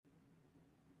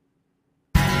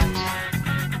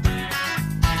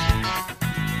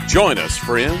Join us,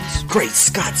 friends. Great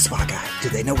Scott, Spa Guy. Do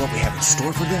they know what we have in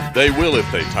store for them? They will if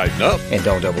they tighten up. And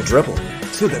don't double dribble.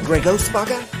 To the Grey Ghost, Spa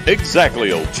Guy?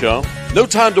 Exactly, old chum. No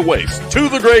time to waste. To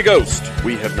the Grey Ghost.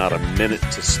 We have not a minute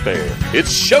to spare.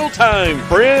 It's showtime,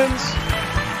 friends.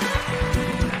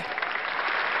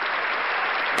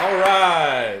 All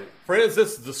right. Friends,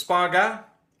 this is the Spa Guy.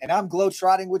 And I'm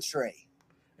globetrotting with Trey.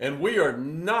 And we are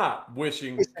not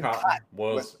wishing cotton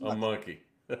was a monkey.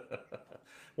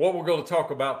 What we're going to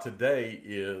talk about today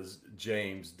is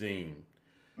James Dean.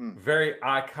 Very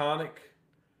iconic.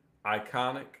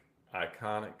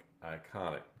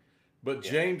 But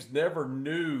James never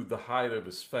knew the height of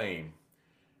his fame.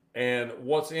 And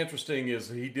what's interesting is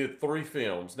he did 3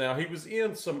 films. Now, he was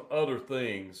in some other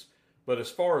things, but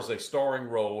as far as a starring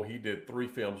role, he did 3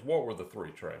 films. What were the 3,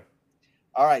 Trey?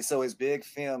 All right, so his big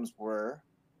films were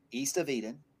East of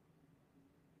Eden,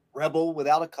 Rebel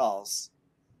Without a Cause,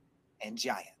 and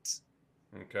Giant.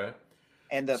 Okay.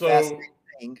 And the fascinating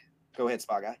thing, go ahead,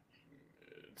 Spa Guy.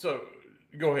 So,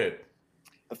 go ahead.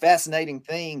 The fascinating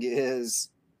thing is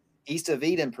East of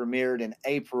Eden premiered in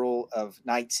April of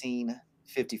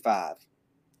 1955.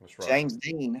 That's right. James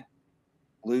Dean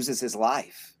loses his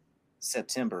life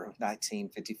September of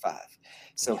 1955.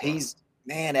 So he's,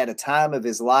 man, at a time of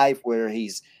his life where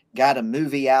he's got a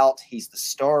movie out, he's the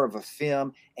star of a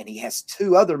film, and he has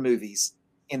 2 other movies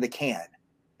in the can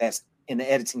that's in the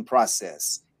editing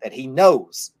process that he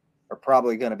knows are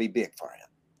probably going to be big for him.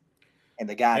 And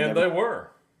the guy they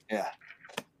were. Yeah.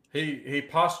 He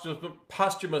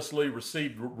posthumously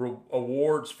received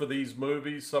awards for these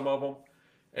movies, some of them.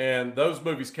 And those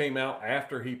movies came out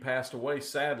after he passed away,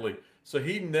 sadly. So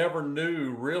he never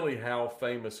knew really how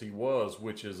famous he was,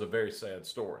 which is a very sad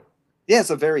story. Yeah,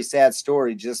 it's a very sad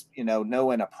story. Just,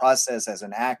 knowing a process as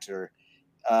an actor,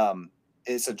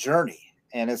 it's a journey.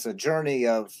 And it's a journey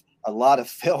of a lot of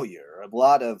failure, a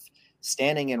lot of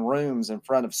standing in rooms in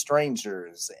front of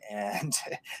strangers and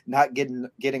not getting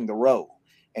the role.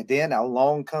 And then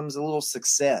along comes a little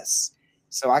success.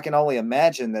 So I can only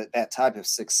imagine that type of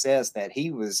success that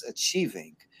he was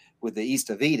achieving with the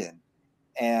East of Eden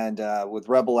and with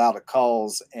Rebel Out of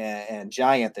Calls and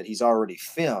Giant that he's already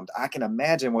filmed. I can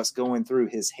imagine what's going through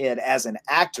his head as an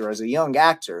actor, as a young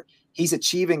actor. He's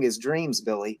achieving his dreams,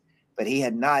 Billy, but he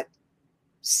had not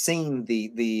seen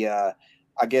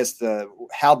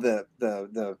how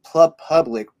the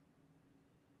public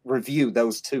reviewed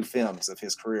those 2 films of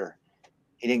his career.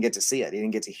 He didn't get to see it. He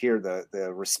didn't get to hear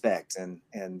the respect and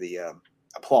the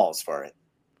applause for it.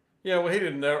 Yeah, well,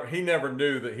 he never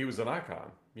knew that he was an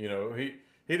icon. He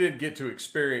didn't get to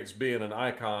experience being an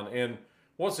icon. And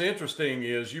what's interesting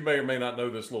is you may or may not know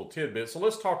this little tidbit. So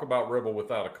let's talk about Rebel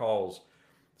Without a Cause.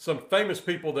 Some famous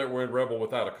people that were in Rebel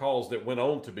Without a Cause that went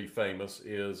on to be famous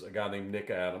is a guy named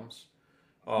Nick Adams.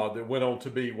 That went on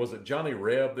to be, was it Johnny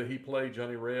Reb that he played?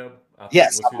 Johnny Reb? I think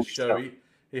Yes. was his show. So.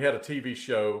 He had a TV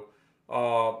show.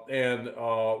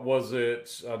 Was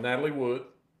it Natalie Wood?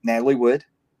 Natalie Wood.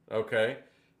 Okay.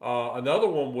 Another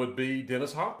one would be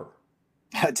Dennis Hopper.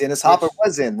 Dennis Hopper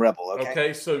was in Rebel.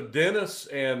 Okay, so Dennis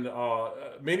and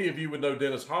many of you would know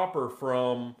Dennis Hopper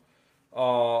from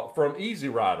Easy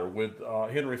Rider with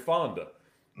Henry Fonda.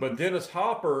 But Dennis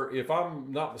Hopper, if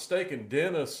I'm not mistaken,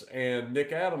 Dennis and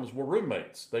Nick Adams were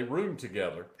roommates. They roomed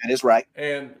together. That is right.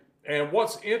 And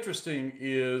what's interesting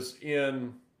is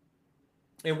and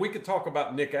we could talk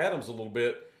about Nick Adams a little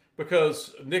bit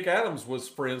because Nick Adams was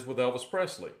friends with Elvis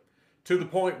Presley to the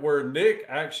point where Nick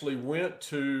actually went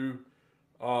to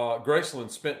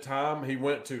Graceland, spent time. He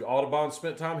went to Audubon,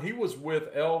 spent time. He was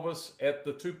with Elvis at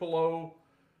the Tupelo,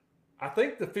 I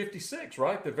think the 56,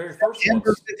 right? The very first one.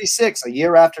 September 56, a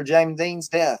year after James Dean's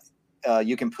death.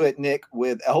 You can put Nick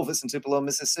with Elvis in Tupelo,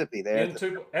 Mississippi there.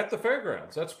 At the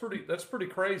fairgrounds. That's pretty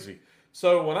crazy.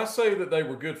 So when I say that they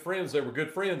were good friends, they were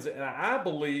good friends. And I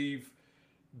believe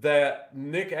that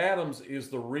Nick Adams is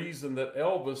the reason that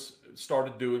Elvis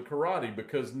started doing karate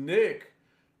because Nick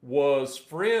was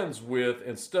friends with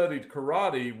and studied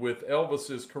karate with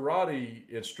Elvis's karate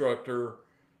instructor,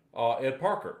 Ed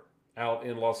Parker, out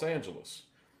in Los Angeles.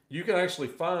 You can actually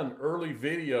find early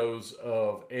videos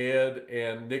of Ed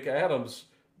and Nick Adams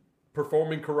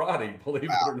performing karate, believe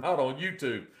it or not, on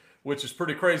YouTube, which is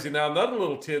pretty crazy. Now, another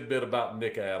little tidbit about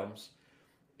Nick Adams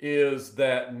is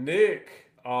that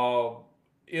Nick,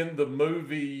 in the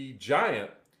movie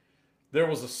Giant, there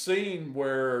was a scene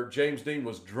where James Dean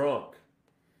was drunk.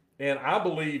 And I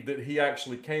believe that he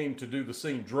actually came to do the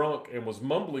scene drunk and was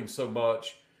mumbling so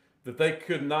much that they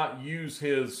could not use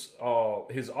his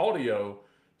audio.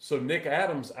 So Nick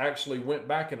Adams actually went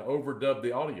back and overdubbed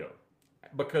the audio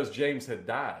because James had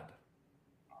died.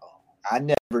 I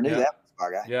never knew that,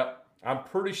 guy. Yep. I'm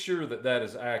pretty sure that that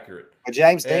is accurate. But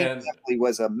James Dean And definitely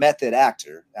was a method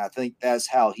actor. I think that's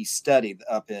how he studied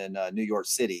up in New York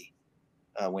City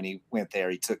when he went there.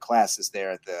 He took classes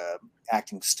there at the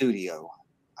acting studio,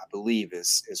 I believe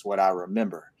is what I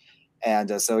remember.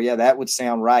 And so, yeah, that would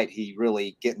sound right. He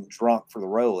really getting drunk for the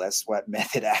role. That's what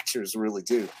method actors really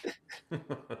do.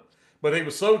 but he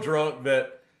was so drunk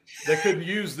that they couldn't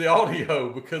use the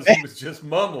audio because he was just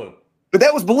mumbling. But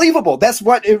that was believable. That's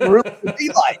what it really would be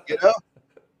like, you know?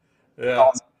 Yeah.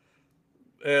 Awesome.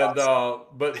 And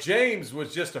but James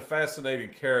was just a fascinating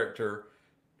character.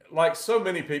 Like so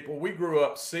many people, we grew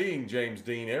up seeing James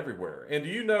Dean everywhere. And do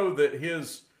you know that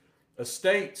his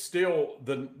estate still,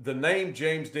 the name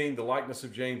James Dean, the likeness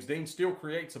of James Dean, still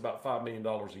creates about $5 million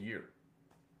a year?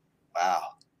 Wow.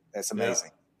 That's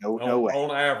amazing. Yeah. No way.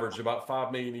 On average, about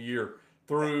 $5 million a year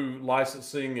through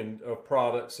licensing and of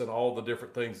products and all the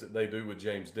different things that they do with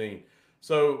James Dean.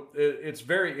 So it's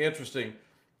very interesting.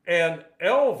 And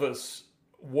Elvis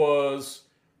was,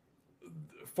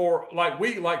 for like,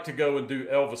 we like to go and do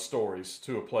Elvis stories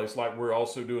to a place, like we're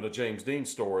also doing a James Dean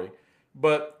story.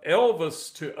 But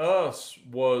Elvis to us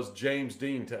was James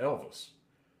Dean to Elvis.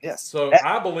 Yes. So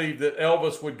I believe that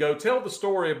Elvis would go tell the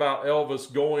story about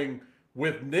Elvis going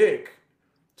with Nick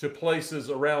to places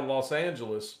around Los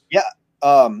Angeles. Yeah.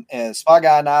 And Spy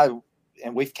Guy and I,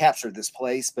 and we've captured this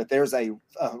place, but there's a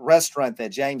restaurant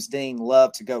that James Dean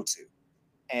loved to go to.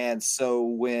 And so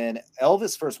when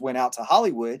Elvis first went out to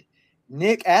Hollywood,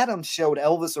 Nick Adams showed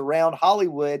Elvis around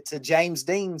Hollywood to James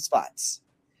Dean spots.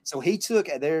 So he took,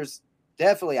 there's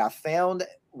definitely, I found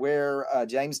where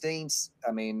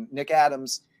Nick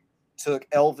Adams took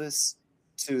Elvis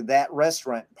to that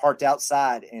restaurant, parked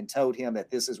outside, and told him that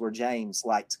this is where James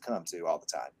liked to come to all the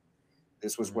time.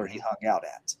 This was where he hung out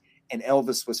at. And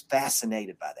Elvis was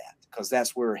fascinated by that because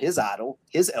that's where his idol,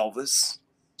 his Elvis,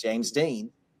 James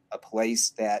Dean, a place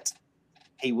that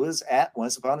he was at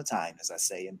once upon a time, as I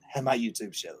say in my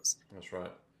YouTube shows. That's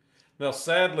right. Now,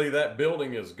 sadly, that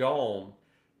building is gone,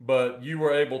 but you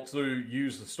were able to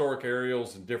use historic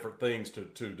aerials and different things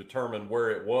to determine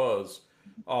where it was.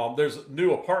 There's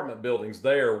new apartment buildings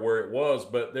there where it was,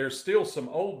 but there's still some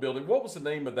old building. What was the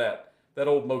name of that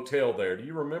old motel there? Do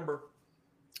you remember?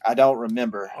 I don't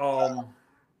remember.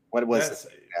 What was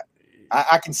it?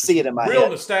 I can see it in my real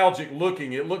head. Nostalgic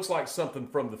looking. It looks like something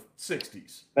from the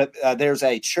 60s. But there's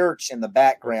a church in the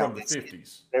background. From the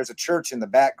 50s. There's a church in the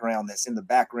background that's in the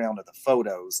background of the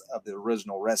photos of the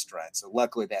original restaurant. So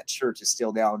luckily that church is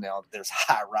still down now. There's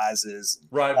high rises.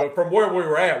 Right, but from where we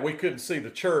were at, we couldn't see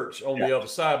the church on the other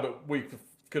side, but we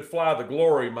could fly the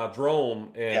Glory, my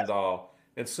drone,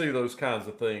 and see those kinds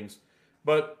of things.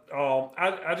 But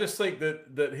I just think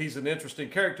that he's an interesting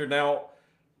character. Now,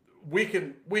 we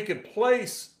could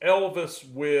place Elvis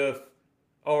with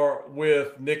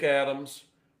Nick Adams,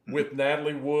 with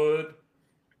Natalie Wood,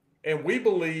 and we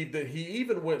believe that he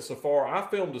even went so far. I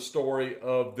filmed a story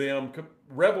of them.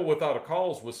 Rebel Without a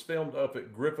Cause was filmed up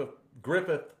at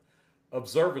Griffith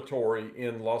Observatory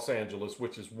in Los Angeles,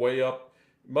 which is way up.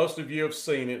 Most of you have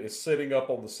seen it. It's sitting up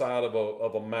on the side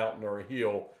of a mountain or a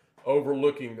hill,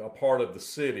 overlooking a part of the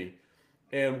city.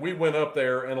 And we went up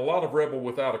there, and a lot of Rebel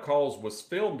Without a Cause was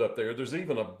filmed up there. There's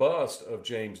even a bust of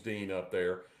James Dean up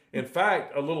there. In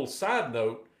fact, a little side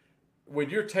note, when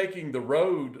you're taking the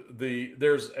road,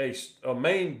 there's a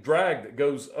main drag that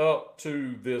goes up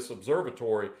to this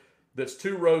observatory that's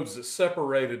two roads that's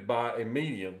separated by a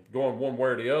median going one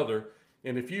way or the other.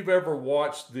 And if you've ever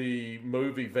watched the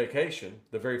movie Vacation,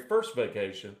 the very first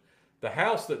Vacation, the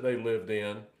house that they lived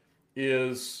in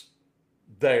is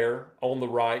there on the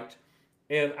right.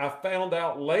 And I found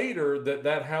out later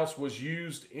that house was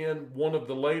used in one of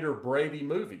the later Brady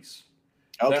movies.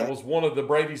 Okay. That was one of the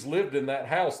Bradys lived in that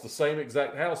house, the same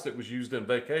exact house that was used in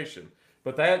Vacation.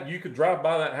 But that you could drive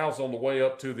by that house on the way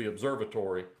up to the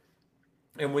observatory.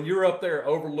 And when you're up there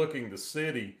overlooking the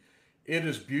city, it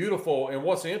is beautiful. And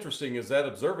what's interesting is that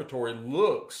observatory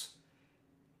looks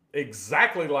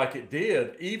exactly like it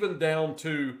did, even down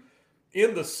to,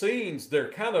 in the scenes,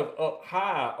 they're kind of up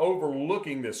high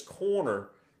overlooking this corner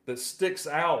that sticks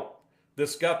out.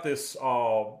 That's got this,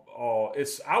 I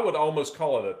would almost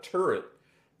call it a turret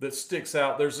that sticks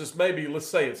out. There's this, maybe, let's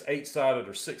say it's 8-sided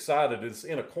or 6-sided. It's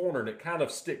in a corner and it kind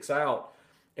of sticks out.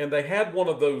 And they had one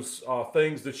of those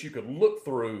things that you could look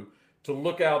through to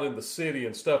look out in the city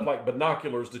and stuff, like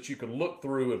binoculars that you can look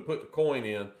through and put the coin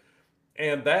in.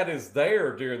 And that is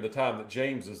there during the time that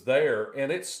James is there.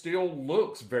 And it still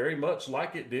looks very much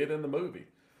like it did in the movie.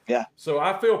 Yeah. So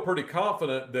I feel pretty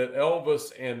confident that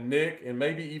Elvis and Nick and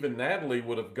maybe even Natalie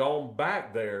would have gone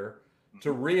back there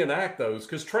to reenact those,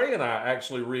 because Trey and I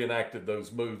actually reenacted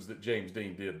those moves that James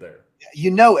Dean did there.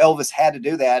 Elvis had to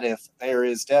do that if there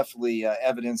is definitely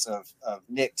evidence of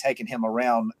Nick taking him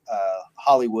around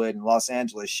Hollywood and Los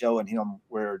Angeles, showing him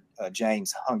where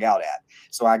James hung out at.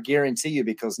 So I guarantee you,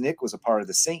 because Nick was a part of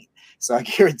the scene, so I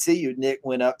guarantee you Nick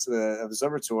went up to the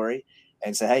observatory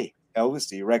and said, "Hey, Elvis,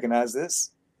 do you recognize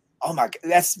this?" Oh my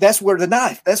God, that's where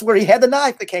he had the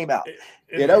knife that came out.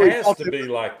 It has to be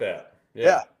like that.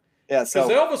 Yeah. Yeah, because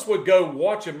Elvis would go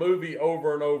watch a movie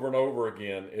over and over and over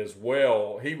again as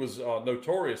well. He was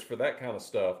notorious for that kind of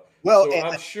stuff. Well, so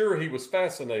I'm sure he was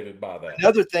fascinated by that.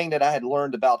 Another thing that I had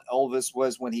learned about Elvis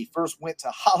was when he first went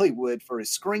to Hollywood for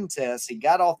his screen test, he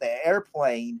got off the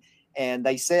airplane and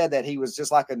they said that he was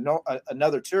just like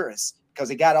another tourist because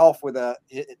he got off with the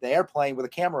airplane with a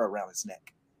camera around his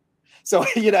neck. So,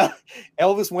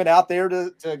 Elvis went out there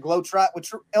to globetrot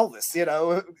with Elvis,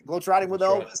 globetrotting with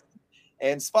Elvis. Right.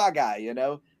 And Spy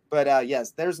Guy, but yes,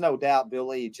 there's no doubt,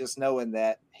 Billy, just knowing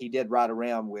that he did ride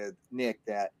around with Nick,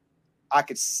 that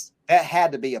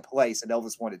had to be a place that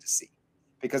Elvis wanted to see,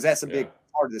 because that's a big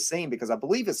part of the scene, because I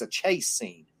believe it's a chase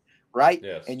scene, right?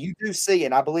 Yes. And you do see,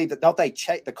 and I believe that, don't they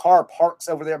the car parks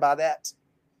over there by that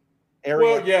area?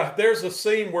 Well, yeah, there's a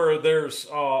scene where there's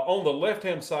on the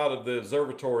left-hand side of the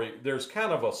observatory, there's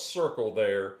kind of a circle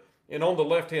there. And on the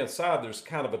left-hand side, there's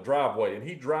kind of a driveway, and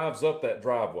he drives up that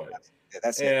driveway.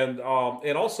 And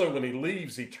also when he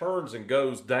leaves, he turns and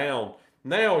goes down.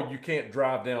 Now you can't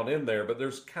drive down in there, but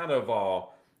there's kind of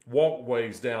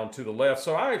walkways down to the left.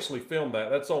 So I actually filmed that.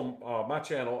 That's on my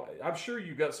channel. I'm sure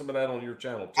you got some of that on your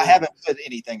channel too. I haven't put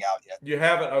anything out yet. You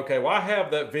haven't? Okay. Well, I have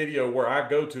that video where I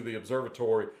go to the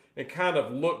observatory and kind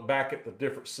of look back at the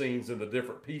different scenes and the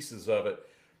different pieces of it.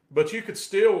 But you could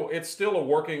it's still a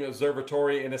working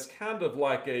observatory, and it's kind of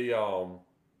like a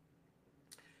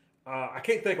I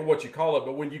can't think of what you call it,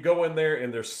 but when you go in there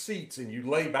and there's seats and you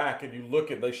lay back and you look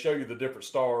and they show you the different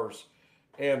stars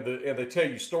and they tell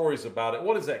you stories about it.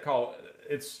 What is that called?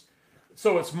 It's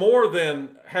more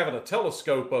than having a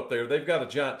telescope up there. They've got a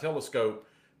giant telescope,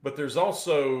 but there's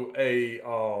also a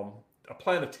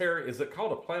planetarium. Is it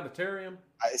called a planetarium?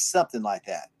 It's something like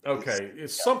that. Okay,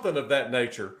 it's something of that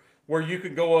nature, where you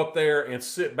can go up there and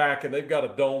sit back, and they've got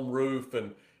a dome roof,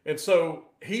 and so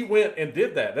he went and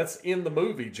did that. That's in the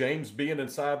movie, James being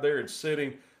inside there and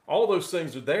sitting. All those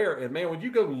things are there. And man, when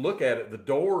you go look at it, the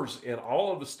doors and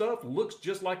all of the stuff looks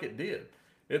just like it did.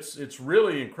 It's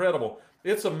really incredible.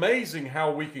 It's amazing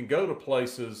how we can go to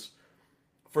places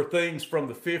for things from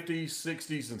the 50s,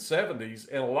 60s, and 70s.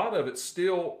 And a lot of it's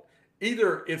still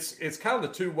either it's kind of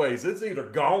the two ways. It's either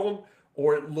gone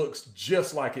or it looks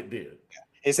just like it did.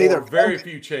 It's either very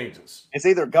few changes. It's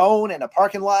either gone in the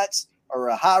parking lots, or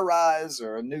a high rise,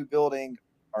 or a new building,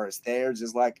 or it's there,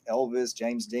 just like Elvis,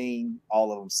 James Dean,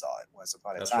 all of them saw it once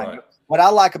upon a time. Right. What I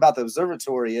like about the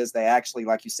observatory is they actually,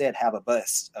 like you said, have a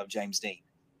bust of James Dean.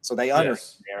 So they honor him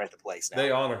there at the place now.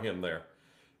 They honor him there.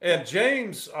 And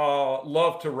James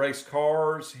loved to race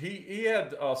cars. He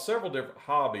had several different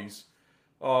hobbies.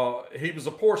 He was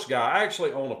a Porsche guy. I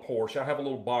actually own a Porsche. I have a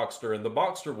little Boxster, and the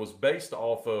Boxster was based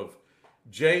off of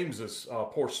James's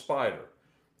Porsche Spider.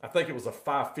 I think it was a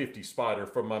 550 Spider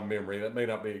from my memory. That may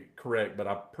not be correct, but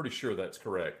I'm pretty sure that's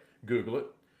correct. Google it.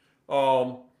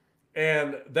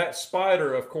 And that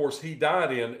Spider, of course, he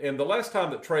died in. And the last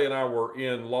time that Trey and I were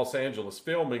in Los Angeles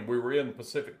filming, we were in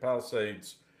Pacific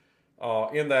Palisades,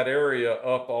 in that area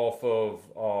up off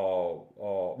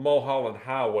of Mulholland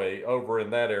Highway over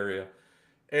in that area.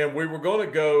 And we were going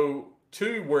to go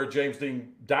to where James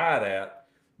Dean died at.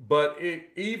 But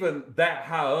even that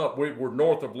high up, we were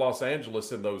north of Los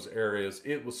Angeles in those areas.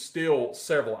 It was still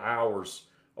several hours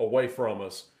away from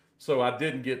us. So I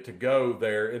didn't get to go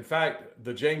there. In fact,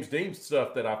 the James Dean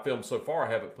stuff that I filmed so far,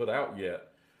 I haven't put out yet.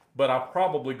 But I'll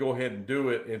probably go ahead and do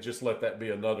it and just let that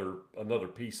be another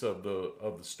piece of the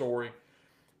story.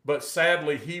 But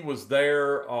sadly, he was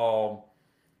there.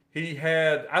 He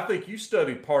had, I think you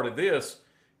studied part of this.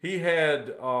 He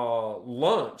had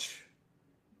lunch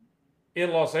in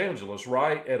Los Angeles,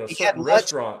 right? At a certain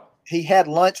restaurant. He had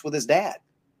lunch with his dad.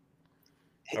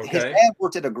 Okay. His dad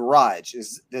worked at a garage.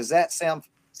 Does that sound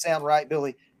right,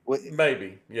 Billy?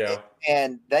 Maybe, yeah.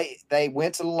 And they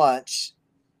went to lunch,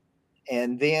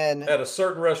 and then at a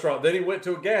certain restaurant. Then he went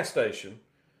to a gas station.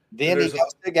 Then he goes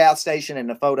to the gas station, and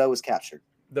the photo was captured.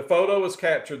 The photo was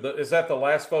captured. Is that the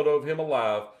last photo of him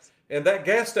alive? And that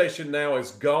gas station now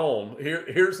is gone.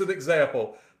 Here's an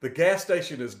example. The gas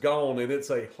station is gone, and it's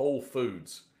a Whole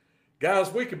Foods.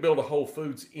 Guys, we could build a Whole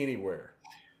Foods anywhere.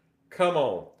 Come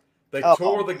on. They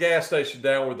tore the gas station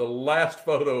down with the last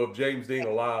photo of James Dean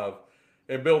alive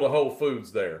and built a Whole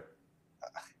Foods there.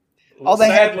 All they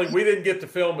had, sadly, we didn't get to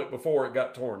film it before it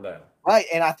got torn down. right,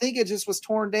 and I think it just was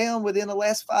torn down within the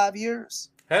last 5 years.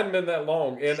 Hadn't been that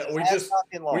long, and we Has not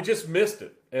been long. just missed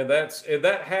it, and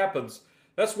that happens.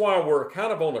 That's why we're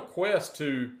kind of on a quest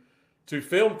to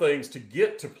film things, to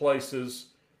get to places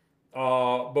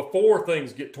before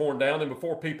things get torn down and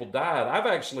before people died. I've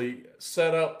actually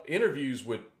set up interviews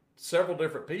with several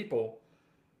different people,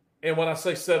 and when I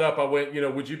say set up, I went,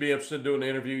 would you be interested in doing an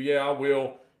interview? Yeah, I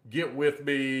will. Get with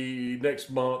me next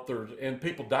month, and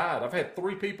people died. I've had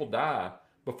 3 people die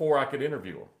before I could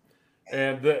interview them,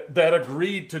 and that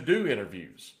agreed to do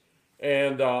interviews.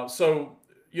 And so,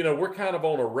 we're kind of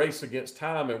on a race against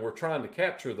time, and we're trying to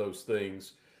capture those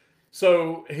things.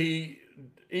 So he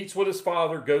eats with his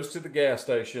father, goes to the gas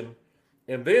station,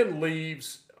 and then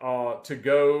leaves to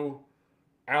go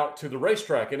out to the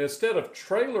racetrack. And instead of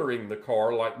trailering the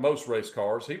car like most race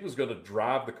cars, he was going to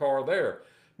drive the car there.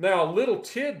 Now, a little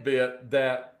tidbit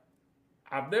that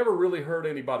I've never really heard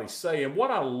anybody say, and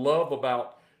what I love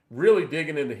about really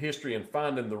digging into history and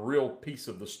finding the real piece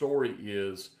of the story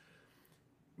is,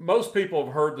 most people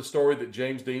have heard the story that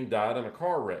James Dean died in a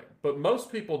car wreck, but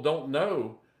most people don't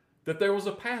know that there was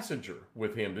a passenger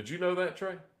with him. Did you know that,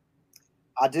 Trey?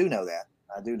 I do know that.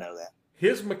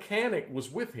 His mechanic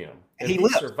was with him, and He he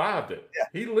lived. survived it. Yeah.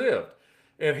 He lived.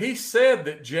 And he said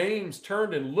that James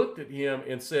turned and looked at him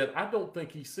and said, I don't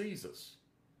think he sees us.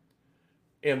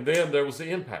 And then there was the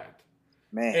impact.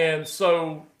 Man. And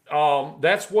so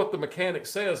that's what the mechanic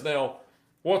says. Now,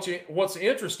 what's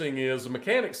interesting is the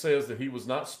mechanic says that he was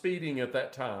not speeding at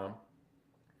that time.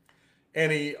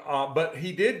 And but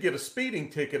he did get a speeding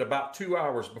ticket about 2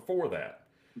 hours before that.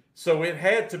 So it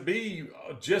had to be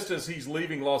just as he's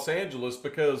leaving Los Angeles,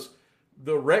 because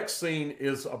the wreck scene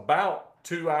is about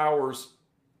 2 hours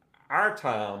our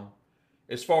time,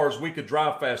 as far as we could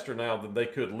drive faster now than they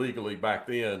could legally back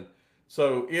then.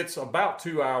 So it's about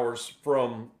 2 hours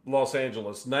from Los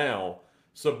Angeles now.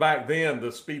 So back then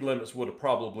the speed limits would have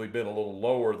probably been a little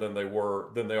lower than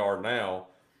they are now.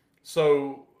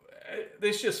 So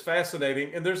it's just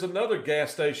fascinating. And there's another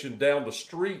gas station down the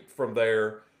street from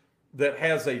there that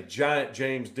has a giant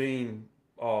James Dean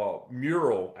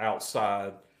mural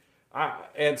outside.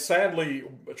 And sadly,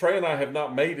 Trey and I have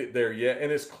not made it there yet, and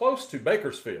it's close to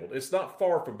Bakersfield. It's not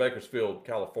far from Bakersfield,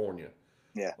 California.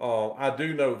 Yeah. I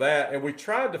do know that. And we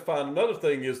tried to find, another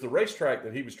thing is the racetrack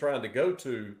that he was trying to go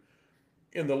to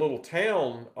in the little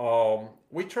town.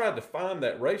 We tried to find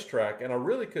that racetrack, and I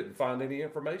really couldn't find any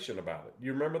information about it.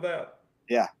 You remember that?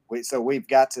 Yeah. So we've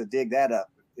got to dig that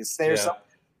up. Is there something?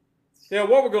 Yeah,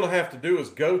 what we're going to have to do is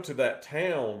go to that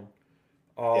town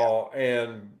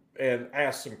and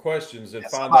ask some questions and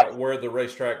find out where the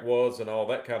racetrack was and all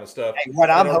that kind of stuff. Hey,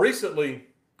 recently,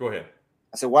 go ahead.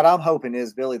 So what I'm hoping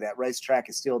is, Billy, that racetrack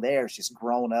is still there. It's just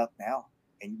grown up now,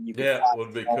 and you can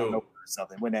would be cool. Or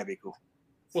something. Wouldn't that be cool?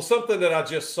 Well, something that I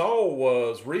just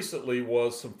saw recently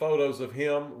was some photos of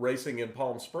him racing in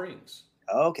Palm Springs.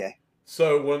 Oh, okay.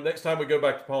 So next time we go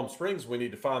back to Palm Springs, we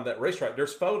need to find that racetrack.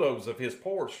 There's photos of his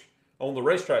Porsche on the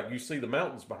racetrack. You see the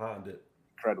mountains behind it.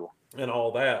 Incredible. And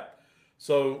all that.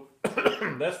 So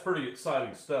that's pretty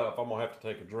exciting stuff. I'm gonna have to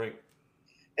take a drink.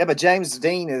 Yeah, but James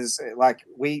Dean is like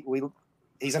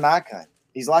he's an icon.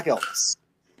 He's like Elvis,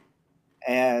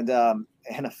 and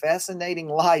a fascinating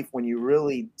life when you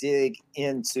really dig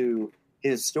into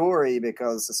his story.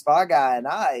 Because the Spy Guy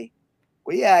and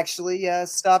we actually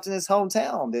stopped in his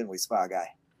hometown, didn't we, Spy Guy?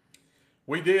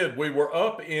 We did. We were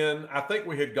up in, I think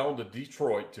we had gone to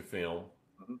Detroit to film,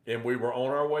 and we were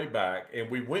on our way back, and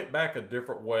we went back a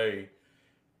different way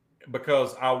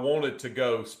because I wanted to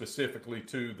go specifically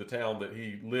to the town that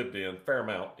he lived in,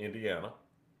 Fairmount, Indiana.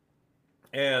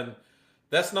 And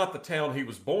that's not the town he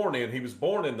was born in. He was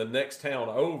born in the next town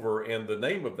over, and the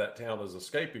name of that town is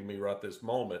escaping me right this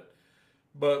moment.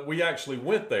 But we actually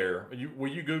went there.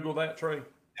 Will you Google that, Trey? Yeah,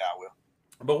 I will.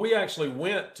 But we actually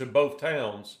went to both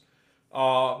towns.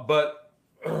 But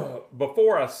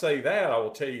before I say that, I will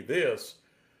tell you this.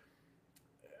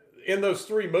 In those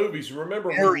 3 movies, remember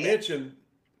we mentioned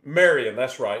Marion,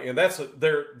 that's right. And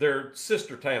they're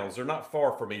sister towns. They're not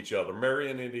far from each other.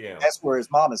 Marion, Indiana. That's where his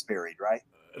mom is buried, right?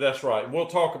 That's right. We'll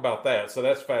talk about that. So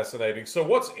that's fascinating. So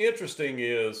what's interesting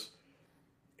is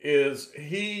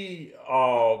he,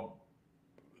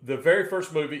 the very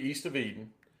first movie, East of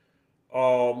Eden,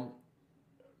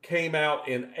 came out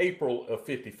in April of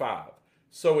 55.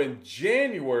 So in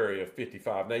January of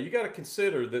 55, now you got to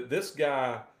consider that this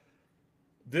guy,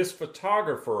 this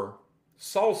photographer,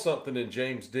 saw something in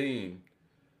James Dean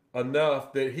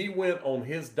enough that he went on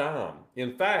his dime.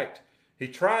 In fact, he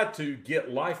tried to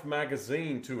get Life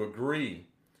magazine to agree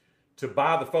to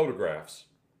buy the photographs.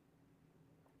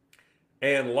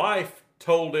 and Life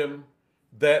told him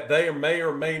that they may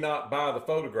or may not buy the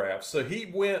photographs. So he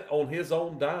went on his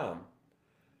own dime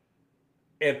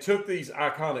and took these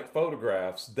iconic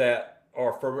photographs that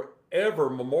are forever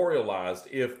memorialized.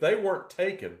 If they weren't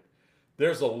taken,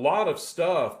 there's a lot of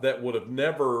stuff that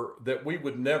we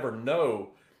would never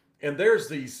know. And there's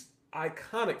these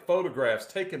iconic photographs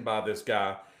taken by this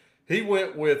guy. He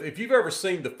went with, if you've ever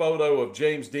seen the photo of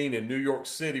James Dean in New York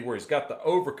City where he's got the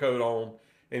overcoat on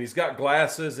and he's got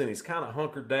glasses and he's kind of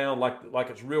hunkered down like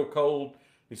it's real cold.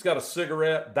 He's got a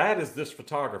cigarette. That is this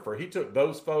photographer. He took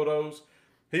those photos.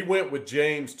 He went with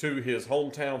James to his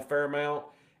hometown Fairmount,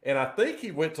 and I think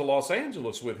he went to Los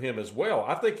Angeles with him as well.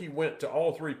 I think he went to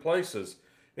all three places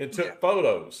and took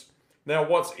photos. Now,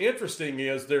 what's interesting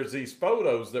is there's these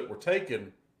photos that were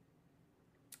taken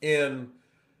in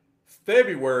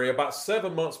February, about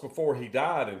 7 months before he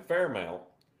died in Fairmount,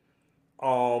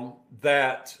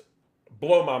 that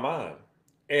blow my mind.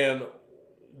 And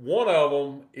one of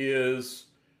them is,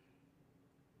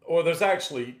 or there's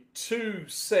actually two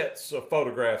sets of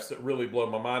photographs that really blow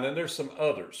my mind, and there's some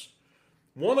others.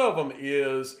 One of them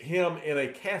is him in a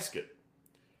casket.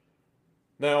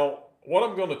 Now, what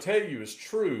I'm going to tell you is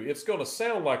true. It's going to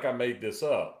sound like I made this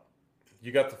up.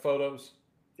 You got the photos?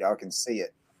 Y'all can see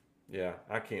it. Yeah,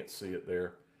 I can't see it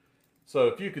there. So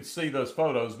if you could see those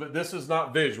photos, but this is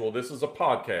not visual. This is a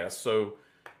podcast. So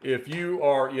if you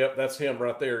are, yep, that's him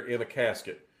right there in a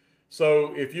casket.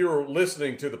 So if you're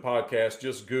listening to the podcast,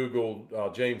 just Google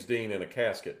James Dean in a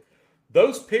casket.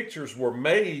 Those pictures were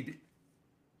made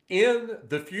in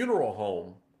the funeral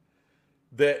home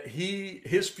that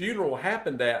his funeral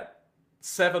happened at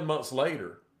 7 months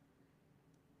later.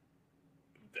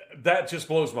 That just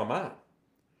blows my mind.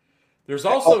 There's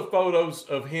also photos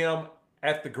of him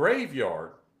at the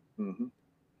graveyard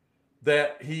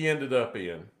that he ended up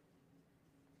in.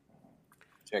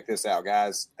 Check this out,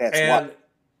 guys.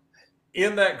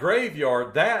 In that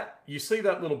graveyard, that you see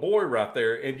that little boy right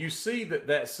there, and you see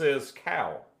that says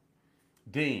Cal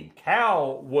Dean.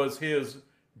 Cal was his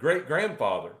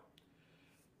great-grandfather.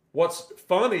 What's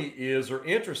funny is, or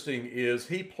interesting is,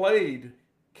 he played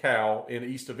Cal in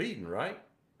East of Eden, right?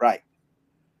 Right.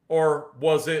 Or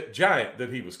was it Giant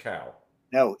that he was Cal?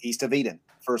 No, East of Eden,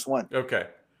 first one. Okay.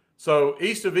 So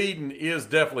East of Eden is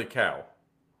definitely Cal.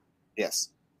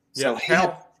 Yes. Yeah, so Cal, he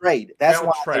portrayed. That's Cal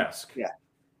why. Trask.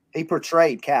 He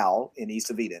portrayed Cal in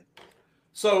East of Eden.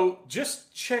 So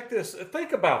just check this.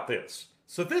 Think about this.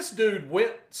 So this dude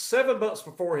went 7 months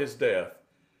before his death,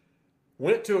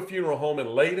 went to a funeral home and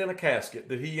laid in a casket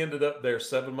that he ended up there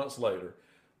 7 months later,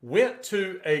 went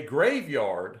to a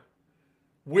graveyard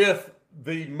with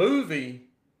the movie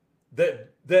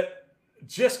that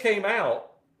just came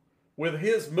out with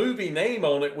his movie name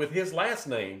on it, with his last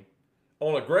name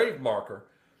on a grave marker.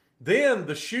 Then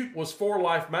the shoot was for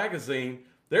Life magazine.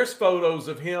 There's photos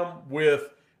of him with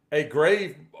a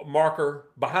grave marker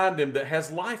behind him that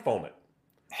has Life on it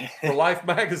for Life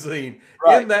magazine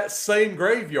in that same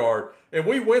graveyard. And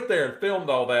we went there and filmed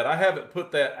all that. I haven't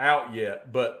put that out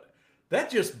yet, but that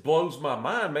just blows my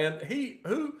mind, man.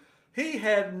 He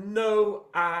had no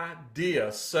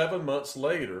idea 7 months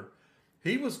later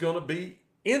he was going to be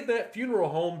in that funeral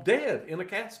home dead in a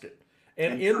casket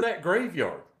and in that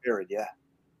graveyard. Buried, yeah.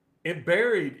 And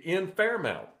buried in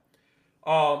Fairmount.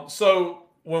 So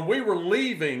when we were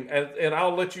leaving, and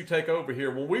I'll let you take over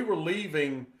here, when we were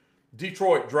leaving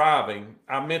Detroit driving,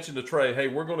 I mentioned to Trey, hey,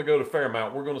 we're going to go to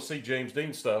Fairmount. We're going to see James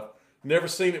Dean stuff. Never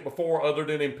seen it before other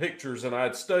than in pictures, and I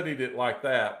had studied it like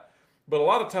that. But a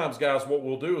lot of times, guys, what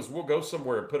we'll do is we'll go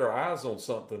somewhere and put our eyes on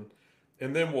something,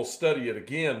 and then we'll study it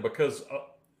again. Because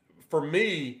for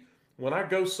me, when I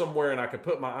go somewhere and I can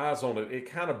put my eyes on it, it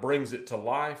kind of brings it to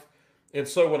life. And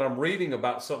so when I'm reading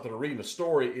about something or reading a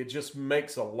story, it just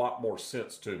makes a lot more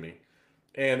sense to me.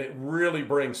 And it really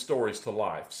brings stories to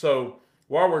life. So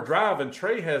while we're driving,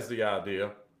 Trey has the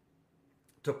idea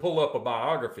to pull up a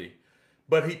biography.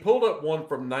 But he pulled up one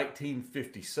from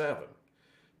 1957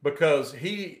 because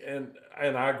he, and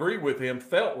I agree with him,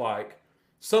 felt like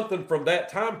something from that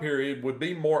time period would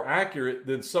be more accurate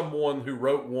than someone who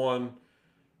wrote one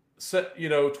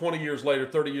 20 years later,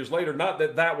 30 years later. Not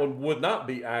that that one would not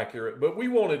be accurate, but we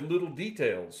wanted little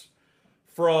details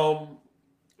from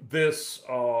this,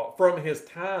 from his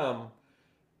time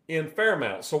in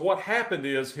Fairmount. So what happened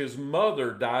is his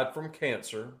mother died from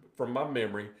cancer, from my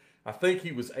memory. I think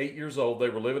he was 8 years old. They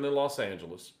were living in Los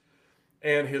Angeles.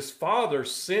 And his father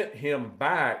sent him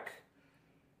back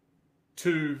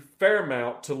to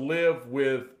Fairmount to live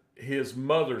with his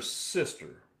mother's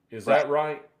sister. Is that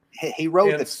right? He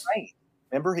rode the train.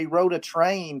 Remember, he rode a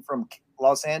train from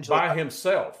Los Angeles by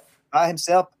himself. by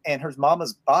himself, and her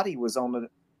mama's body was on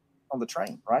the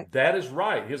train, right? That is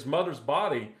right. His mother's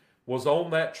body was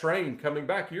on that train coming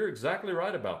back. You're exactly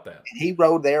right about that. And he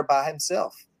rode there by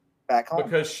himself back home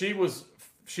because she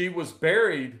was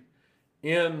buried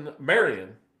in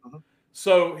Marion. Mhm.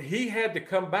 So he had to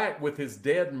come back with his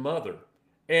dead mother.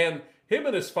 And him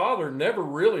and his father never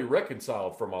really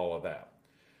reconciled from all of that.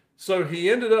 So he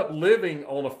ended up living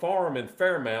on a farm in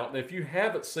Fairmount. And if you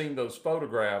haven't seen those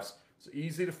photographs, it's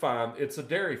easy to find. It's a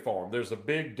dairy farm. There's a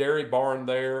big dairy barn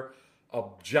there, a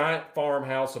giant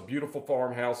farmhouse, a beautiful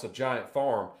farmhouse, a giant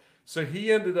farm. So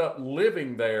he ended up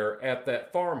living there at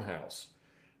that farmhouse.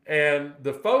 And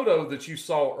the photo that you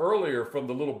saw earlier from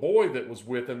the little boy that was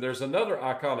with him, there's another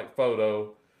iconic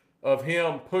photo of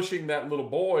him pushing that little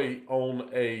boy on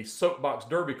a soapbox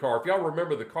derby car. If y'all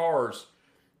remember the cars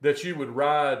that you would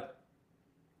ride,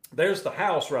 there's the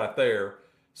house right there.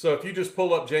 So if you just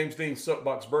pull up James Dean's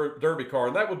soapbox derby car,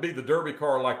 and that would be the derby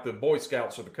car like the Boy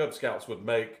Scouts or the Cub Scouts would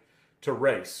make to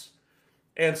race.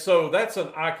 And so that's an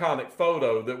iconic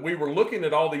photo that we were looking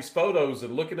at all these photos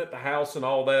and looking at the house and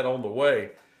all that on the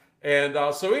way. And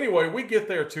so anyway, we get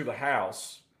there to the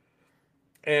house,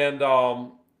 and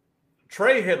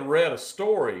Trey had read a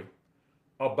story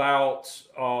about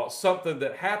something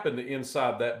that happened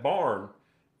inside that barn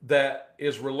that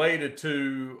is related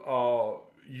to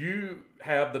you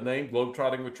have the name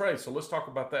Globetrotting with Trey. So let's talk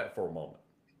about that for a moment.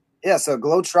 Yeah, so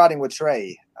Globetrotting with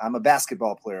Trey. I'm a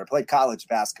basketball player. I played college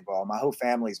basketball. My whole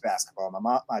family's basketball. My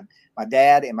mom, my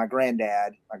dad, and my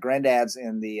granddad. My granddad's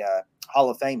in the Hall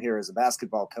of Fame here as a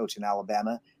basketball coach in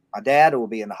Alabama. My dad will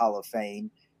be in the Hall of Fame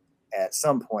at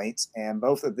some point, and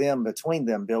both of them, between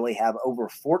them, Billy, have over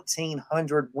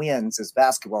 1,400 wins as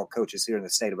basketball coaches here in the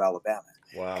state of Alabama.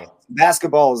 Wow.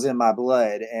 Basketball is in my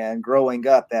blood, and growing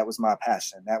up, that was my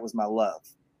passion. That was my love.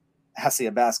 I see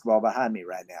a basketball behind me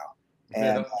right now.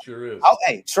 And yeah, sure is.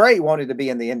 Hey, Trey wanted to be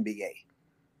in the NBA.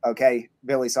 Okay,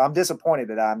 Billy. So I'm disappointed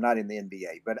that I'm not in the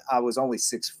NBA, but I was only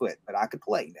 6 foot, but I could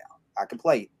play now. I could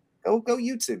play. Go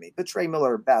YouTube me. Put Trey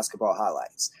Miller basketball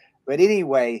highlights. But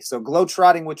anyway, so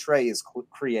Globetrotting with Trey is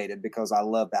created because I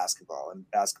love basketball, and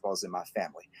basketball is in my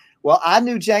family. Well, I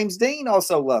knew James Dean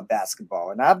also loved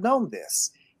basketball, and I've known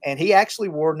this. And he actually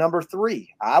wore number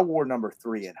 3. I wore number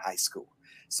 3 in high school.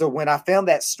 So when I found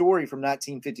that story from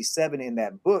 1957 in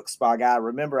that book, Spy Guy, I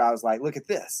remember I was like, look at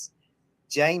this.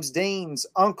 James Dean's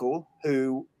uncle,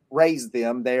 who raised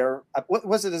them there. What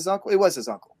was it, his uncle? It was his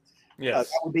uncle. Yes.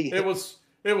 That would be it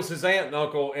was his aunt and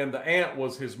uncle, and the aunt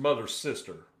was his mother's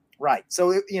sister. Right.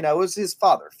 So, it was his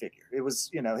father figure. It was,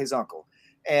 his uncle.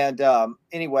 And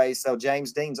anyway, so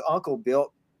James Dean's uncle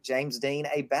built James Dean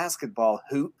a basketball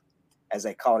hoop, as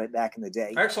they called it back in the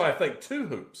day. Actually, I think 2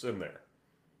 hoops in there.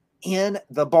 In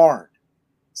the barn.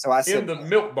 So I said, in the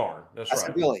milk barn. That's right. I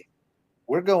said, Billy,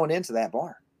 we're going into that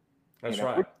barn. That's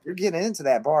right. We're getting into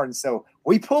that barn. So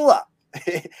we pull up.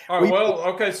 All right. Well,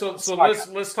 okay. So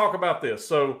let's talk about this.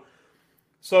 So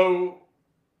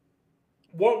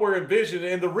what we're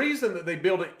envisioning, and the reason that they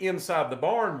built it inside the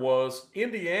barn was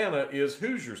Indiana is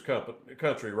Hoosiers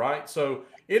country, right? So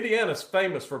Indiana's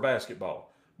famous for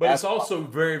basketball, but it's also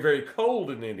very, very cold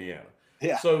in Indiana.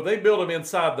 Yeah. So they built him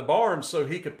inside the barn so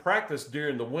he could practice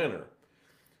during the winter.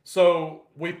 So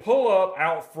we pull up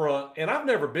out front, and I've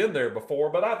never been there before,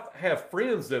 but I have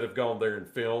friends that have gone there and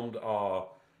filmed.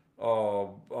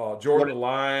 Jordan the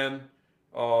Lion,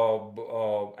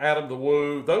 Adam the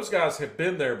Woo. Those guys have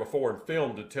been there before and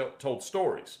filmed and told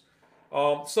stories.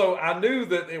 So I knew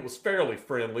that it was fairly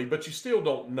friendly, but you still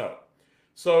don't know.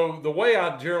 So the way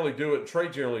I generally do it, Trey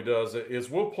generally does it,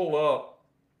 is we'll pull up.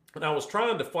 And I was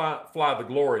trying to fly the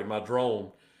Glory, my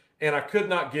drone, and I could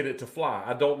not get it to fly.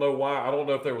 I don't know why. I don't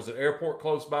know if there was an airport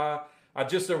close by.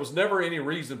 There was never any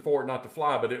reason for it not to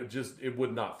fly, but it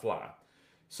would not fly.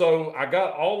 So I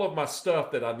got all of my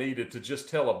stuff that I needed to just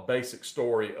tell a basic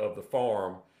story of the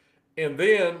farm. And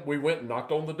then we went and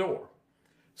knocked on the door.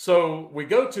 So we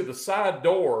go to the side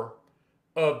door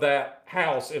of that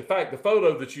house. In fact, the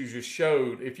photo that you just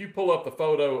showed, if you pull up the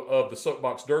photo of the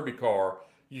soapbox derby car,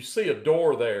 you see a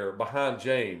door there behind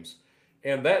James.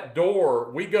 And that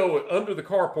door, we go under the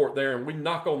carport there and we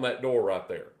knock on that door right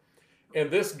there. And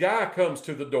this guy comes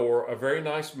to the door, a very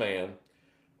nice man,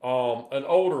 an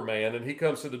older man, and he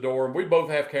comes to the door, and we both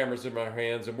have cameras in our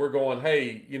hands, and we're going,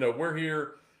 hey, we're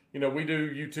here, we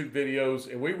do YouTube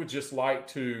videos, and we would just like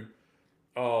to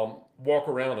walk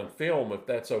around and film if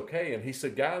that's okay. And he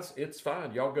said, guys, it's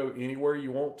fine. Y'all go anywhere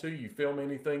you want to. You film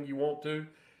anything you want to.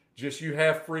 Just you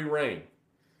have free reign.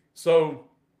 So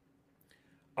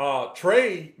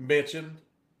Trey mentioned,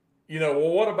 well,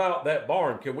 what about that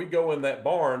barn? Can we go in that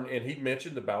barn? And he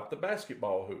mentioned about the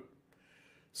basketball hoop.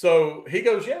 So he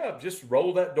goes, yeah, just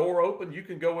roll that door open. You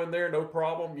can go in there, no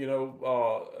problem.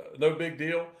 No big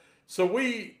deal. So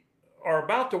we are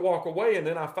about to walk away, and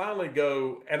then I finally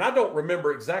go, and I don't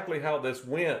remember exactly how this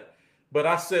went, but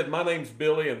I said, my name's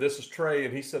Billy, and this is Trey,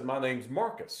 and he said, my name's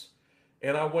Marcus.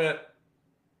 And I went,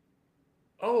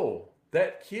 oh,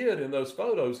 that kid in those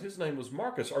photos, his name was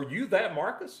Marcus. Are you that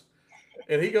Marcus?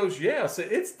 And he goes, yeah. I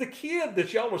said, it's the kid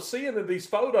that y'all are seeing in these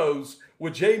photos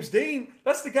with James Dean.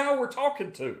 That's the guy we're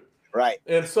talking to. Right.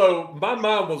 And so my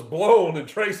mind was blown and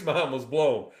Trey's mind was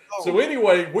blown. Oh. So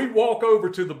anyway, we walk over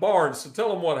to the barn. So tell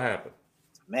them what happened.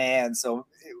 Man, so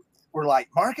we're like,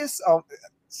 Marcus, oh,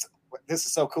 this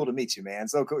is so cool to meet you, man.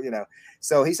 So cool,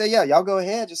 So he said, yeah, y'all go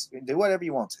ahead. Just do whatever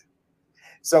you want to.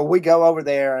 So we go over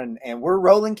there and we're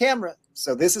rolling camera.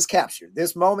 So this is captured.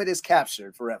 This moment is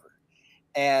captured forever.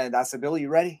 And I said, Billy, you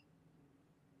ready?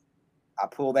 I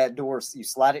pull that door. You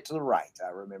slide it to the right. I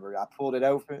remember I pulled it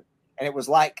open and it was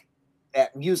like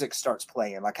that music starts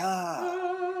playing like,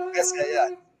 yeah.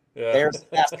 There's the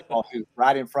basketball hoop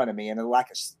right in front of me, and like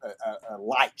a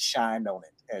light shined on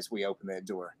it as we opened that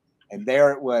door. And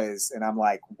there it was. And I'm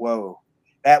like, whoa,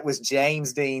 that was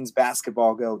James Dean's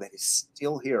basketball goal that is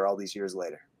still here all these years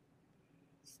later.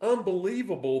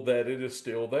 Unbelievable that it is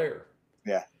still there.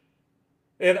 Yeah.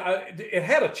 And it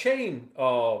had a chain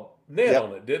net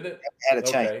on it, didn't it? It had a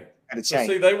chain. Okay. Had a So chain.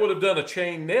 see, they would have done a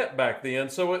chain net back then.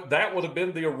 So that would have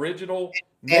been the original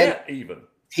net even.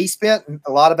 He spent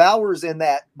a lot of hours in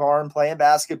that barn playing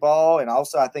basketball. And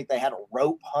also I think they had a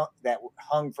rope that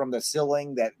hung from the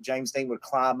ceiling that James Dean would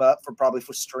climb up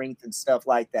for strength and stuff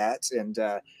like that. And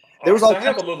there was I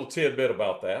have a little tidbit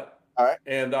about that. All right.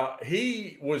 And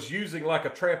he was using like a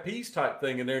trapeze type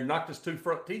thing in there and knocked his 2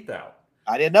 front teeth out.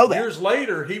 I didn't know that. Years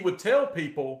later, he would tell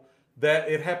people that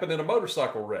it happened in a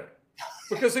motorcycle wreck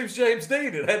because he was James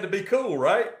Dean. It had to be cool,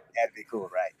 right? It had to be cool,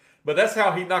 right? But that's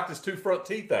how he knocked his 2 front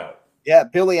teeth out. Yeah,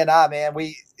 Billy and I, man,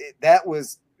 that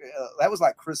was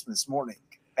like Christmas morning,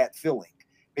 that feeling,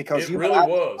 because it really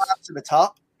was to the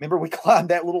top. Remember, we climbed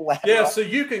that little ladder. Yeah, so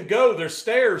you can go. There's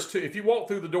stairs too. If you walk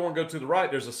through the door and go to the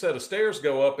right, there's a set of stairs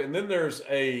go up, and then there's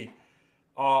a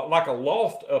like a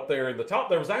loft up there in the top.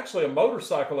 There was actually a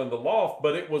motorcycle in the loft,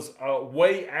 but it was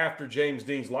way after James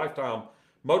Dean's lifetime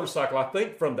motorcycle. I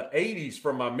think from the 80s,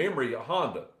 from my memory, a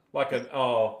Honda, like an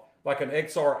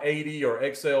XR80 or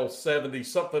XL70,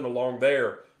 something along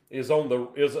there is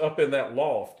up in that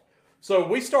loft. So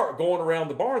we start going around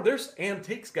the barn. There's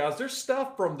antiques, guys. There's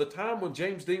stuff from the time when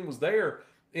James Dean was there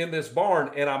in this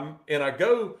barn, and I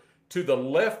go to the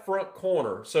left front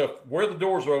corner. So where the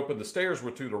doors are open, the stairs were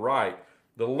to the right.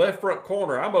 The left front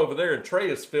corner, I'm over there, and Trey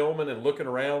is filming and looking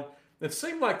around. It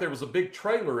seemed like there was a big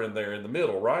trailer in there in the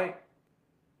middle, right?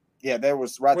 Yeah, there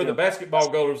was right where there. The basketball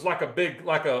goal was like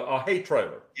a hay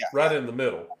trailer, right in the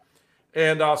middle.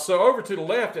 And so over to the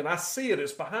left, and I see it.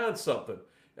 It's behind something.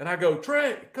 And I go,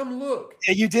 Trey, come look.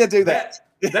 Yeah, you did do that.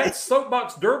 That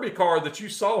soapbox derby car that you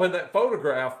saw in that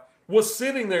photograph was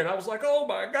sitting there. And I was like, oh,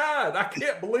 my God, I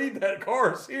can't believe that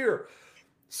car is here.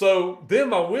 So then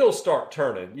my wheels start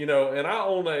turning, and I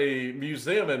own a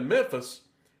museum in Memphis.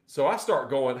 So I start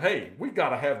going, hey, we got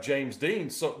to have James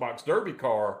Dean's soapbox derby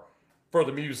car for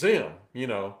the museum,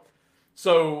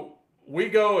 So we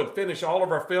go and finish all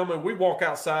of our filming. We walk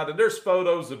outside, and there's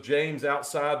photos of James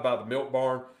outside by the milk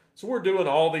barn. So we're doing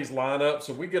all these lineups,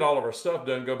 and we get all of our stuff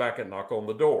done, go back and knock on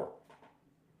the door.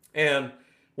 And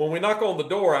when we knock on the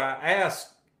door, I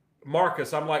ask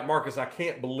Marcus, I'm like, Marcus, I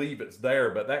can't believe it's there,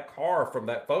 but that car from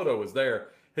that photo is there.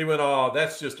 He went, oh,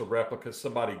 that's just a replica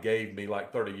somebody gave me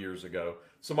like 30 years ago.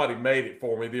 Somebody made it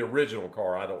for me, the original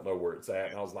car. I don't know where it's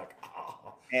at. And I was like,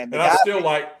 oh. And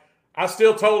I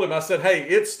still told him, I said, hey,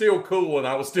 it's still cool, and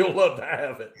I would still love to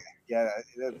have it. Yeah,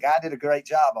 the guy did a great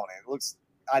job on it. It looks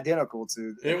identical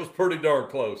to. It was pretty darn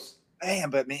close.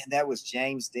 Man, that was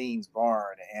James Dean's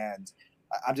barn. And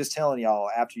I'm just telling y'all,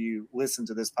 after you listen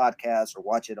to this podcast or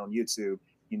watch it on YouTube,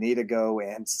 you need to go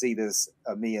and see this,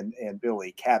 me and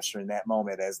Billy capturing that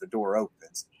moment as the door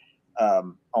opens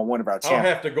on one of our channels.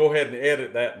 I'll have to go ahead and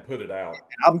edit that and put it out.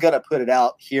 I'm going to put it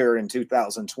out here in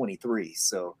 2023.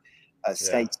 So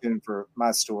stay tuned for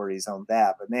my stories on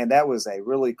that. But, man, that was a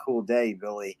really cool day,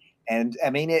 Billy. And, I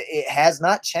mean, it has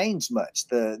not changed much.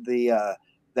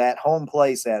 That home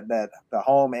place, that the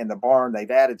home and the barn,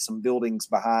 they've added some buildings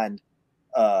behind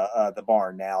the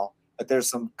barn now. But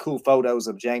there's some cool photos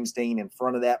of James Dean in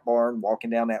front of that barn, walking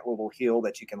down that little hill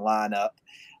that you can line up.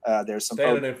 There's some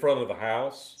standing in front of the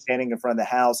house. Standing in front of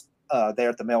the house there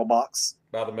at the mailbox.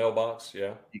 By the mailbox,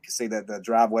 yeah. You can see the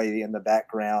driveway in the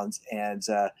background. And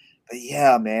but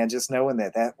yeah, man, just knowing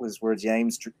that was where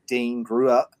James Dean grew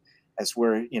up. That's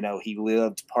where, he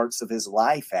lived parts of his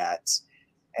life at.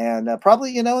 And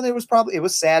probably, it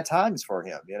was sad times for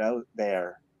him,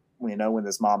 there, when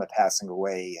his mama passing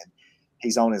away, and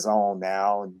he's on his own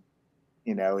now. And,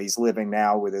 he's living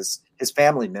now with his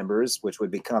family members, which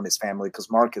would become his family,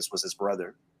 because Marcus was his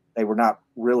brother. They were not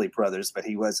really brothers, but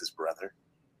he was his brother.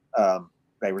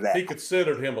 They were that. He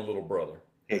considered him a little brother.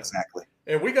 Exactly.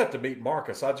 And we got to meet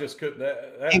Marcus. I just couldn't.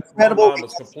 Incredible. My mind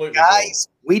was completely guys,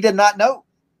 we did not know.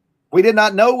 We did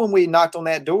not know when we knocked on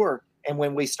that door and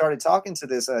when we started talking to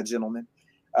this gentleman.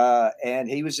 And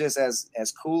he was just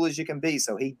as cool as you can be.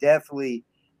 So he definitely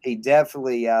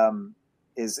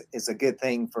is a good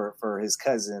thing for his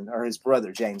cousin or his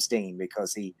brother, James Dean,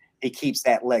 because he keeps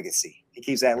that legacy. He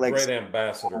keeps that legacy. Great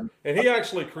ambassador. And he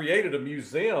actually created a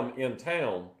museum in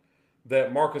town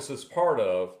that Marcus is part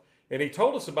of. And he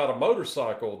told us about a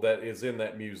motorcycle that is in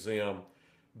that museum,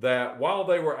 that while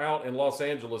they were out in Los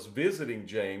Angeles visiting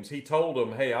James, he told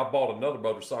them, hey, I bought another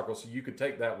motorcycle so you could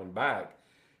take that one back.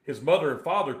 His mother and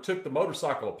father took the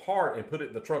motorcycle apart and put it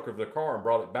in the trunk of their car and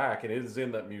brought it back, and it is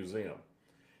in that museum,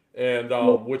 and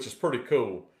which is pretty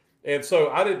cool. And so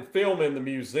I didn't film in the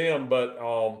museum, but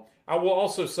I will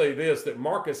also say this, that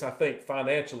Marcus, I think,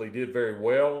 financially did very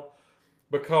well,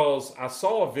 because I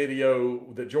saw a video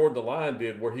that Jordan the Lion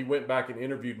did where he went back and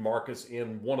interviewed Marcus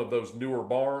in one of those newer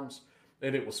barns,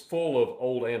 and it was full of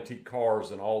old antique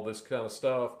cars and all this kind of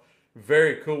stuff.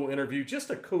 Very cool interview. Just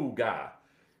a cool guy.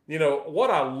 What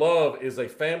I love is a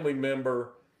family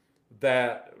member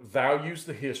that values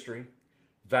the history,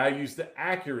 values the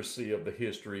accuracy of the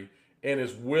history, and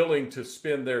is willing to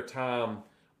spend their time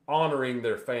honoring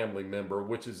their family member,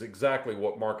 which is exactly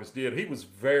what Marcus did. He was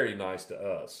very nice to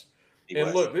us.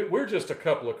 And look, we're just a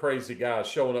couple of crazy guys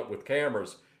showing up with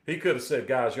cameras. He could have said,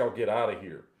 guys, y'all get out of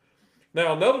here.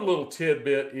 Now, another little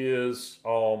tidbit is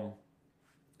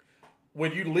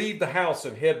when you leave the house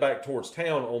and head back towards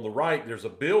town, on the right, there's a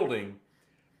building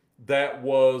that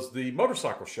was the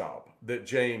motorcycle shop that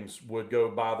James would go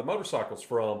buy the motorcycles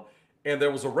from. And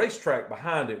there was a racetrack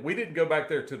behind it. We didn't go back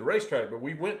there to the racetrack, but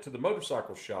we went to the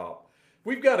motorcycle shop.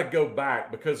 We've got to go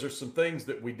back because there's some things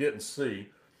that we didn't see.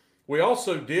 We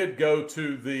also did go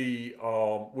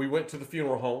to we went to the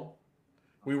funeral home.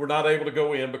 We were not able to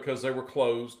go in because they were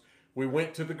closed. We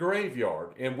went to the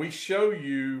graveyard, and we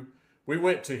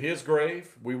went to his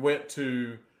grave. We went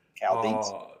to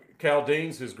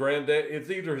Caldean's, his granddad. It's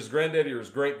either his granddaddy or his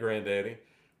great-granddaddy.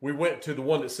 We went to the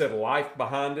one that said Life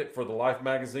behind it for the Life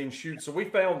magazine shoot. So we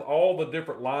found all the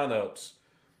different lineups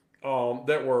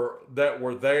that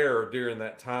were there during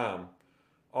that time.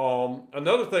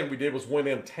 Another thing we did was went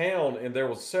in town, and there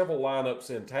was several lineups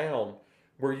in town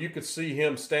where you could see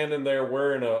him standing there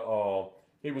wearing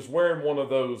he was wearing one of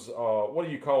those, what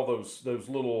do you call those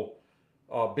little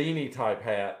beanie type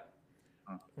hat,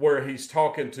 where he's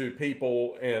talking to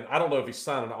people, and I don't know if he's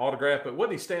signing an autograph, but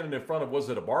wasn't he standing in front of, was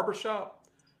it a barber shop?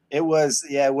 It was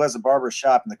a barber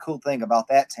shop. And the cool thing about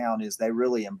that town is they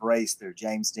really embraced their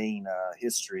James Dean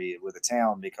history with the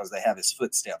town, because they have his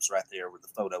footsteps right there where the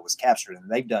photo was captured.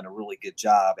 And they've done a really good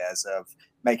job as of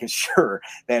making sure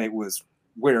that it was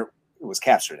where it was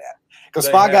captured at. Because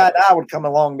Spy Guy and I would come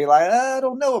along and be like, I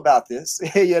don't know about this.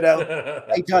 They've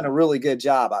done a really good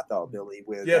job, I thought, Billy.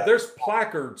 With there's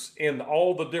placards in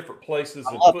all the different places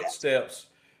and footsteps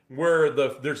where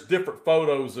there's different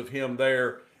photos of him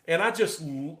there. And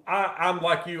I'm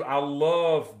like you. I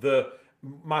love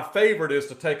my favorite is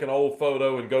to take an old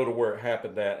photo and go to where it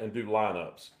happened at and do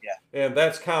lineups. Yeah. And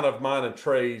that's kind of mine and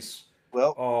Trey's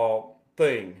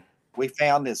thing. We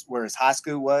found this where his high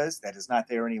school was. That is not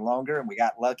there any longer. And we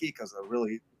got lucky because a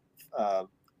really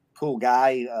cool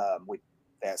guy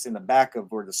that's in the back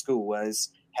of where the school was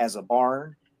has a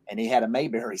barn. And he had a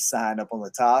Mayberry sign up on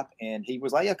the top. And he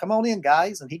was like, yeah, come on in,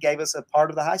 guys. And he gave us a part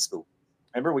of the high school.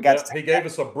 Remember, we got he gave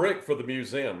us a brick for the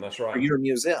museum. That's right. For your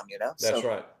museum, That's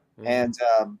right. Mm-hmm. And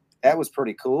that was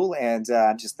pretty cool. And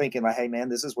I'm just thinking, like, hey, man,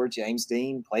 this is where James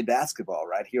Dean played basketball,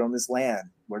 right here on this land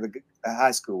where the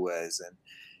high school was, and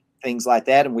things like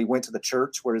that. And we went to the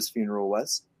church where his funeral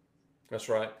was. That's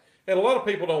right. And a lot of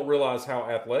people don't realize how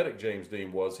athletic James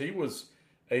Dean was. He was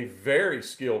a very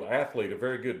skilled athlete, a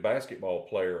very good basketball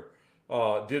player,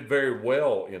 did very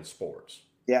well in sports.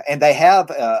 Yeah, and they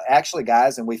have actually,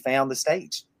 guys, and we found the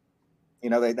stage.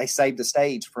 They saved the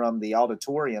stage from the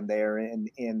auditorium there in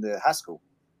the high school.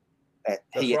 That's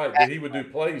right. That he would do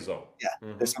plays on.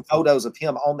 Yeah, There's some photos of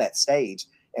him on that stage.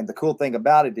 And the cool thing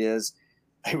about it is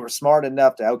they were smart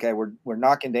enough to, okay, we're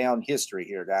knocking down history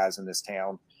here, guys, in this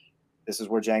town. This is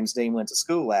where James Dean went to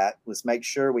school at. Let's make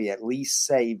sure we at least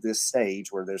save this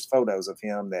stage where there's photos of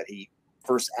him that he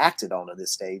first acted on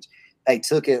this stage. They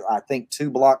took it, I think, 2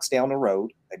 blocks down the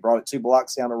road. They brought it 2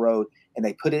 blocks down the road, and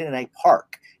they put it in a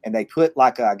park. And they put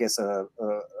like I guess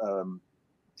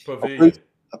Pavilion.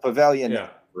 a pavilion Yeah.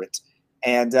 for it.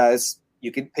 And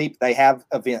you can they have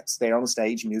events there on the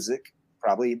stage, music,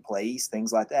 probably plays,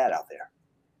 things like that out there.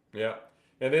 Yeah.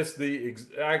 And it's the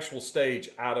actual stage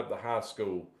out of the high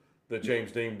school that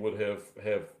James Dean would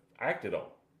have acted on.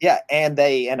 Yeah, and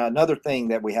another thing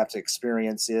that we have to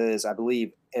experience is, I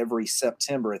believe, every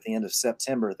September, at the end of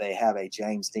September, they have a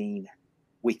James Dean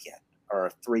weekend or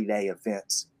a 3-day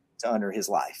event to honor his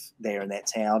life there in that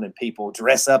town, and people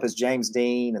dress up as James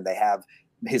Dean, and they have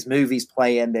his movies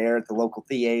playing there at the local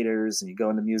theaters, and you go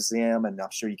in the museum, and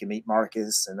I'm sure you can meet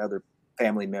Marcus and other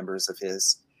family members of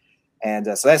his. And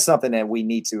so that's something that we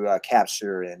need to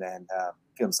capture and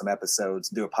film some episodes,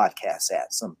 do a podcast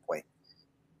at some point.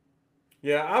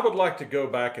 Yeah, I would like to go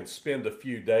back and spend a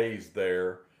few days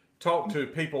there, talk to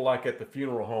people like at the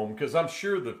funeral home, because I'm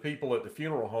sure the people at the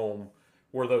funeral home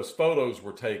where those photos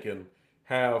were taken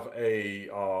have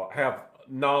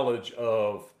knowledge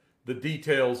of the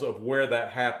details of where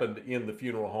that happened in the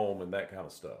funeral home and that kind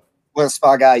of stuff. Well,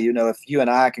 Spy Guy, if you and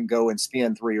I can go and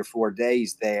spend 3 or 4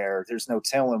 days there, there's no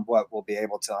telling what we'll be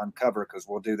able to uncover, because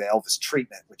we'll do the Elvis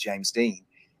treatment with James Dean.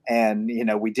 And,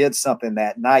 we did something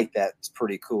that night that's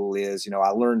pretty cool is, I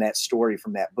learned that story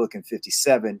from that book in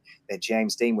 57 that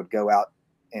James Dean would go out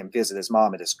and visit his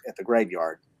mom at the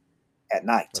graveyard at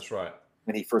night. That's right.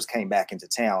 When he first came back into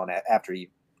town after he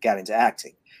got into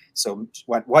acting. So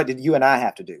what did you and I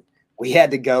have to do? We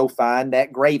had to go find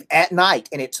that grave at night,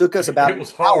 and it took us about it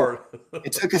was hard.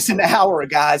 It took us an hour,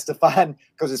 guys, to find,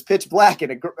 because it's pitch black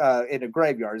in a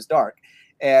graveyard. It's dark,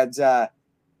 and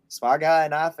Spy Guy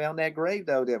and I found that grave,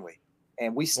 though, didn't we?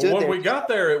 And we stood when there. we got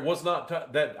there, it was not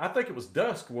that. I think it was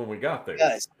dusk when we got there.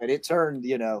 Yes, but it turned,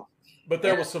 But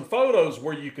there was some photos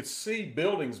where you could see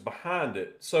buildings behind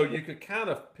it, so you could kind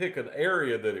of pick an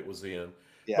area that it was in.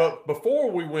 Yeah. But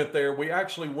before we went there, we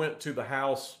actually went to the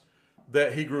house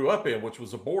that he grew up in, which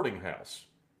was a boarding house.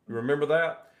 You remember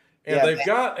that? And Yeah, they've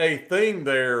got a thing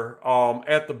there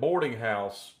at the boarding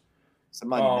house. It's a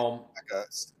monument.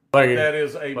 That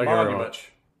is a monument.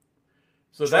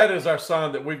 So that is our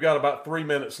sign that we've got about 3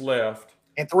 minutes left.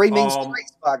 And 3 means Trey,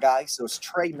 Spy Guy, so it's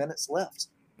Trey minutes left.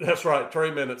 That's right,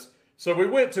 Trey minutes. So we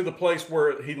went to the place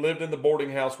where he lived in the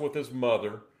boarding house with his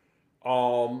mother.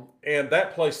 And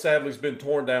that place sadly has been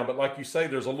torn down, but like you say,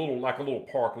 there's a little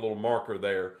park, a little marker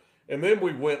there. And then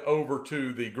we went over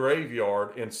to the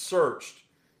graveyard and searched.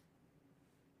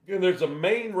 And there's a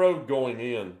main road going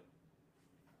in.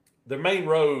 The main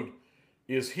road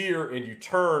is here, and you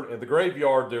turn in the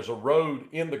graveyard. There's a road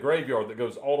in the graveyard that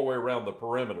goes all the way around the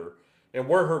perimeter. And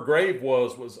where her grave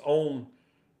was on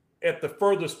at the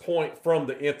furthest point from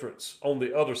the entrance on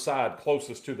the other side,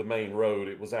 closest to the main road.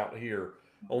 It was out here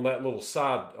on that little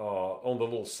side, on the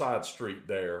little side street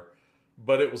there.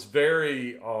 But it was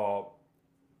very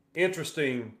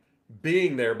interesting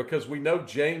being there, because we know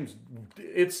James,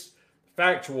 it's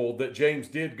factual that James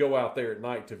did go out there at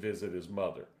night to visit his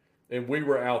mother. And we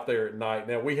were out there at night.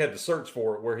 Now, we had to search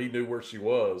for it where he knew where she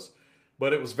was,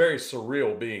 but it was very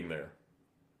surreal being there.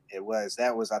 It was.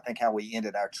 That was, I think, how we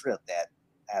ended our trip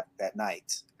that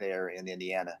night there in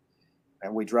Indiana.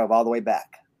 And we drove all the way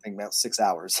back, I think about 6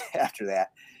 hours after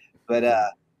that. But,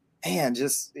 man,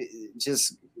 just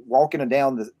walking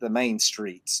down the main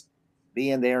streets,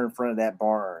 being there in front of that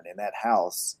barn and that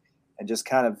house, and just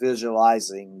kind of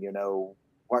visualizing,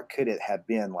 what could it have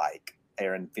been like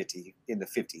there in the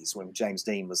 50s when James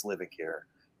Dean was living here,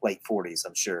 late 40s,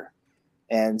 I'm sure.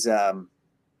 And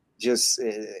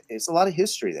it's a lot of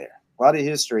history there, a lot of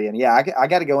history. And yeah, I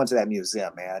got to go into that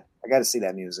museum, man. I got to see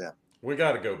that museum. We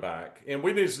got to go back, and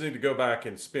we just need to go back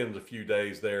and spend a few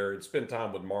days there and spend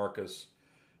time with Marcus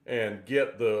and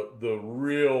get the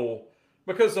real,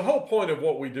 because the whole point of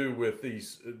what we do with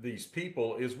these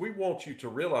people is we want you to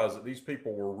realize that these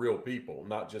people were real people,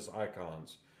 not just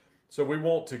icons. So we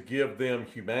want to give them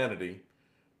humanity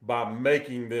by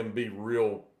making them be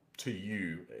real to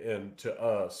you and to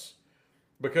us.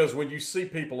 Because when you see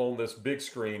people on this big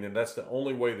screen, and that's the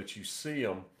only way that you see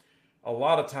them, a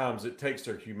lot of times it takes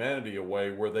their humanity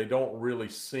away, where they don't really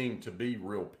seem to be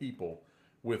real people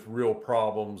with real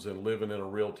problems and living in a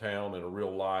real town and a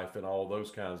real life and all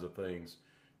those kinds of things.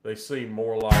 They seem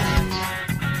more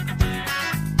like...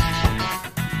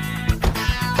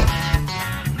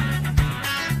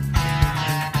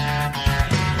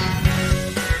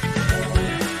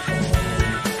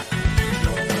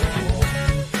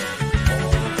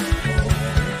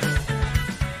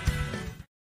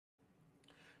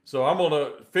 So I'm going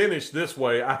to finish this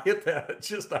way. I hit that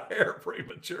just a hair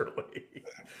prematurely.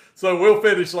 So we'll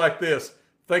finish like this.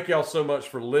 Thank y'all so much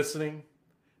for listening.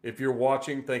 If you're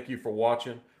watching, thank you for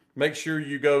watching. Make sure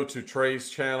you go to Trey's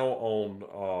channel on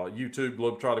YouTube,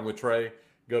 Globetrotting with Trey.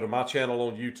 Go to my channel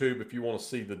on YouTube if you want to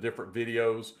see the different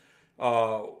videos.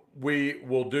 We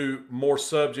will do more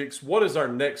subjects. What is our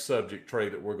next subject, Trey,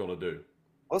 that we're going to do?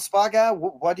 Well, Spa Guy,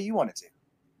 what do you want to do?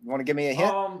 You want to give me a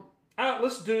hint?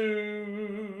 Let's do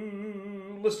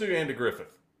Andy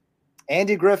Griffith.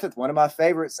 Andy Griffith, one of my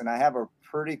favorites, and I have a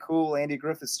pretty cool Andy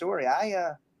Griffith story.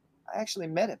 I actually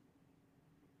met him.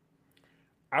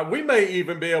 We may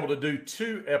even be able to do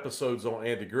 2 episodes on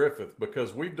Andy Griffith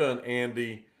because we've done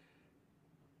Andy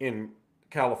in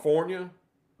California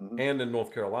and in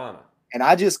North Carolina. And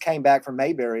I just came back from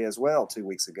Mayberry as well 2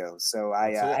 weeks ago. So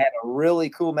I had a really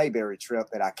cool Mayberry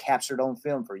trip that I captured on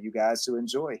film for you guys to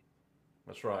enjoy.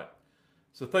 That's right.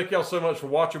 So thank y'all so much for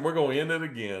watching. We're going to end it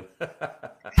again.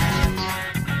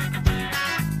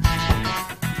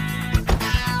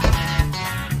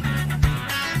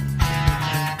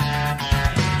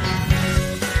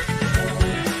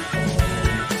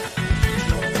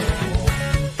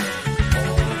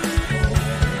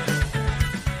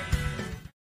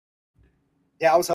 Yeah, I was